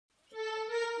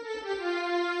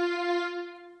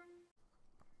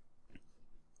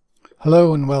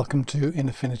Hello and welcome to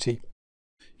Affinity.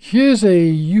 Here's a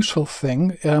useful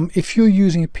thing. If you're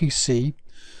using a PC,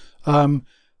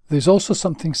 there's also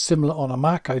something similar on a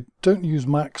Mac. I don't use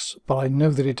Macs, but I know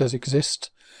that it does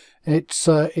exist. It's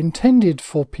intended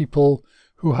for people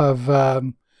who have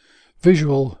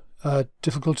visual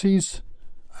difficulties.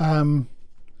 And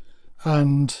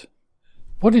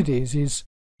what it is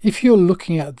if you're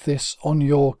looking at this on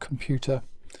your computer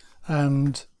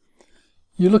and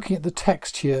you're looking at the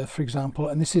text here, for example,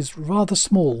 and this is rather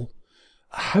small,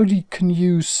 can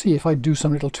you see, if I do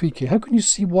some little tweak here, how can you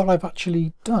see what I've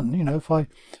actually done? You know, if I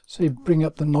say bring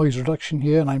up the noise reduction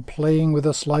here and I'm playing with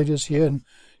the sliders here and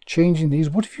changing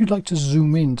these, what if you'd like to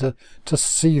zoom in to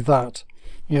see that?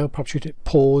 You know, perhaps you'd hit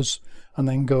pause and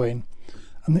then go in.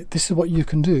 And this is what you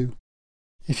can do.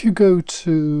 If you go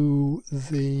to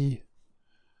the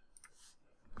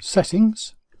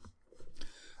settings,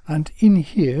 and in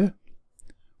here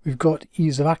we've got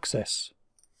ease of access,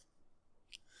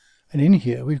 and in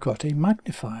here we've got a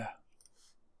magnifier,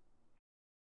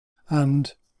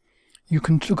 and you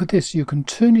can look at this. You can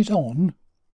turn it on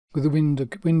with the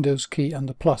Windows key and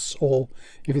the plus, or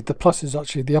if the plus is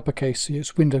actually the uppercase, so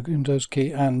it's Windows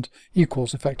key and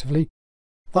equals effectively.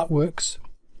 That works.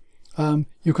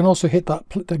 You can also hit that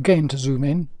again to zoom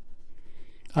in,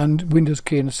 and Windows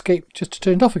key and escape just to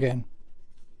turn it off again.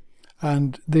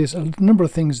 And there's a number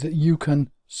of things that you can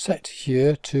set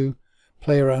here to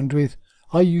play around with.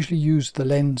 I usually use the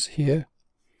lens here,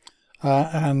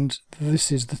 and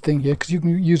this is the thing here, because you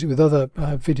can use it with other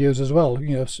videos as well.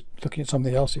 You know, looking at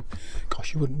something else,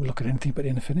 gosh, you wouldn't look at anything but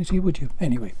in Affinity, would you?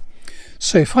 Anyway,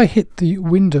 so if I hit the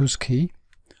Windows key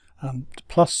and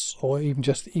plus, or even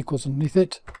just the equals underneath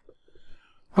it,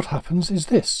 what happens is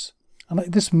this, and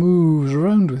this moves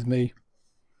around with me.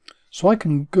 So I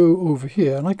can go over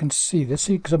here and I can see this,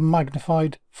 it's a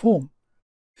magnified form.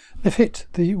 If I hit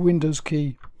the Windows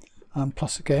key and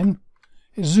plus again,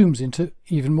 it zooms into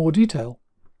even more detail.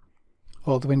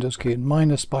 Or the Windows key and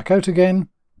minus back out again,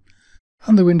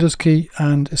 and the Windows key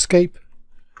and escape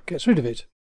gets rid of it.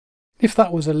 If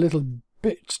that was a little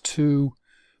bit too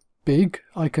big,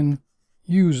 I can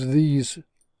use these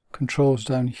controls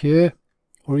down here,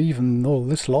 or even all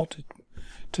this lot,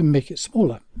 to make it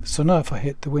smaller. So now if I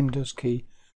hit the Windows key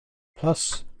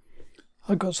plus,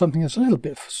 I've got something that's a little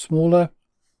bit smaller.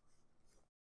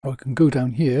 Or I can go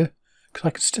down here, because I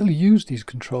can still use these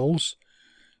controls.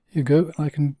 You go, and I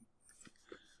can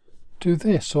do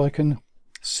this, so I can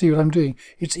see what I'm doing.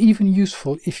 It's even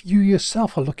useful if you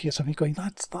yourself are looking at something going,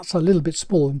 that's a little bit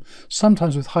small. And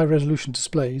sometimes with high resolution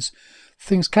displays,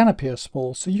 things can appear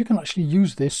small, so you can actually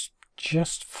use this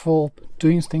just for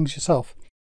doing things yourself.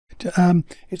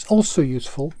 It's also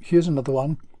useful, here's another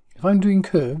one, if I'm doing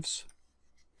curves,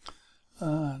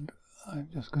 and I'm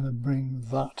just going to bring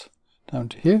that down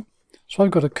to here. So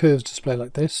I've got a curves display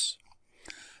like this.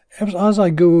 As I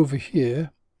go over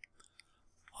here,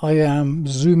 I am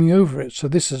zooming over it. So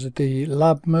this is the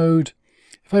lab mode.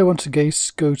 If I want to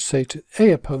go say to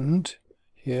A opponent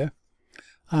here,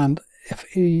 and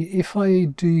if I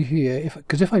do here,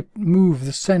 because if I move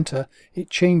the center, it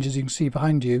changes, you can see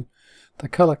behind you, the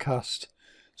color cast.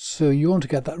 So you want to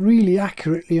get that really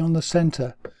accurately on the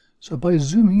center. So by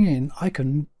zooming in, I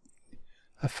can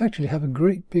effectively have a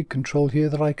great big control here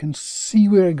that I can see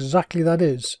where exactly that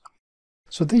is.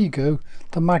 So there you go,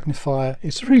 the magnifier.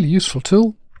 It's a really useful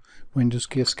tool. Windows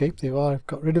key escape, there you are, I've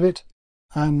got rid of it.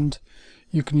 And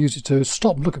you can use it to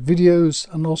stop and look at videos,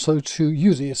 and also to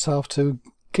use it yourself to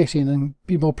get in and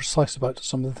be more precise about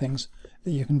some of the things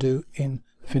that you can do in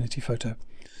Affinity Photo.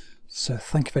 So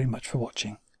thank you very much for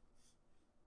watching.